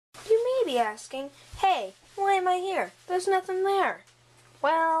be asking, hey, why am I here? There's nothing there.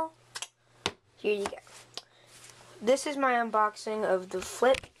 Well, here you go. This is my unboxing of the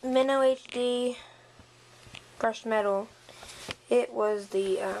Flip MinoHD brushed metal. It was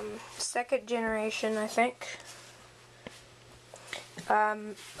the second generation, I think.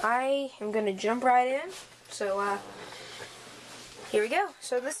 I am going to jump right in. So, here we go.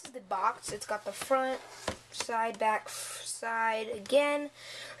 So this is the box. It's got the front, side, back, side again.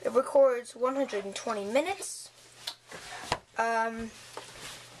 It records 120 minutes. I've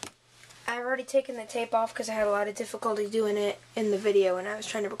already taken the tape off because I had a lot of difficulty doing it in the video when I was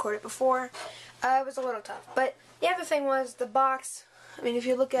trying to record it before. It was a little tough. But the other thing was the box. I mean, if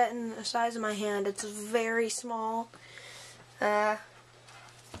you look at it in the size of my hand, it's very small. Let's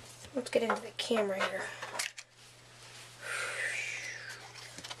get into the camera here.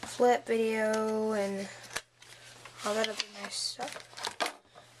 Flip video and all that other nice stuff.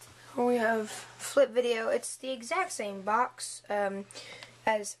 We have Flip video. It's the exact same box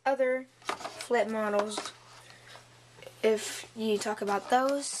as other Flip models. If you talk about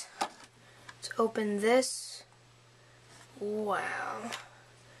those, let's open this. Wow,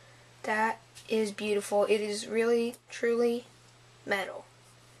 that is beautiful. It is really, truly metal.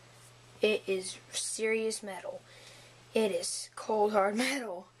 It is serious metal. It is cold, hard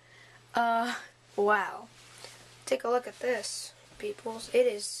metal. Wow. Take a look at this, peoples. It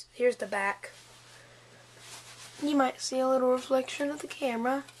is, here's the back. You might see a little reflection of the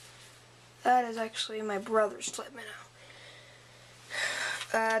camera. That is actually my brother's Flip Mino.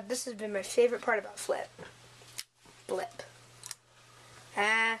 This has been my favorite part about Flip.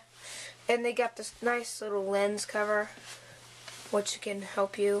 And they got this nice little lens cover, which can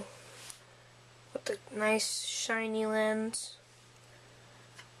help you with the nice shiny lens.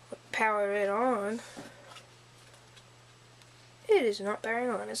 Power it on. It is not powering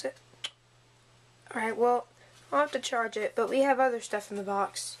on, is it? Alright, well, I'll have to charge it, but we have other stuff in the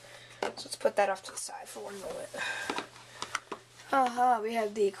box. So let's put that off to the side for one moment. We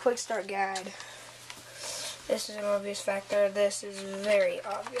have the quick start guide. This is an obvious factor. This is very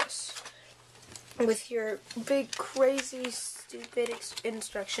obvious. With your big, crazy, stupid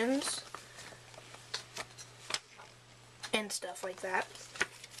instructions. And stuff like that.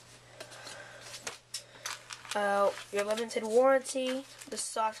 Your limited warranty, the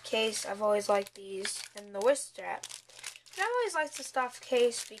soft case, I've always liked these, and the wrist strap. But I've always liked the soft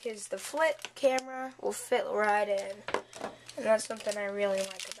case because the Flip camera will fit right in, and that's something I really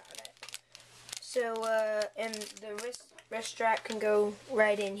like about it. So, and the wrist strap can go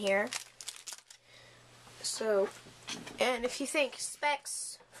right in here. So, and if you think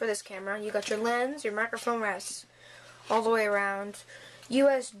specs for this camera, you got your lens, your microphone rests, all the way around.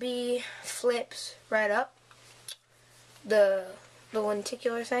 USB flips right up. The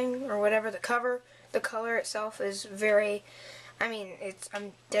lenticular thing, or whatever, the cover, the color itself is very,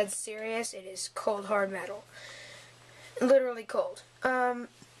 I'm dead serious, it is cold hard metal. Literally cold. And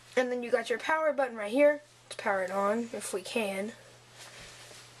then you got your power button right here to power it on, if we can.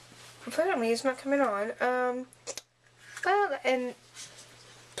 Apparently it's not coming on. Well, and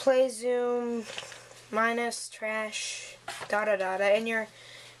play, zoom, minus, trash, and your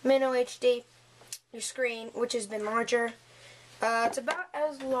MinoHD, your screen, which has been larger. It's about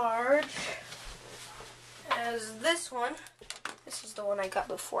as large as this one. This is the one I got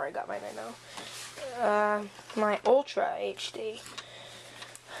before I got my Mino. My Ultra HD.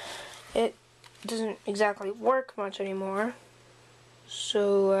 It doesn't exactly work much anymore.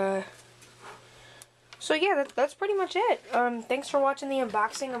 So yeah, that's pretty much it. Thanks for watching the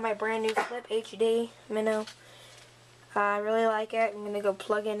unboxing of my brand new Flip HD Mino. I really like it. I'm gonna go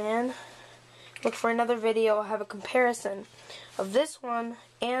plug it in. Look for another video. I'll have a comparison of this one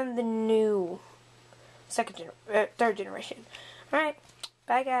and the new third generation. Alright,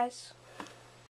 bye guys.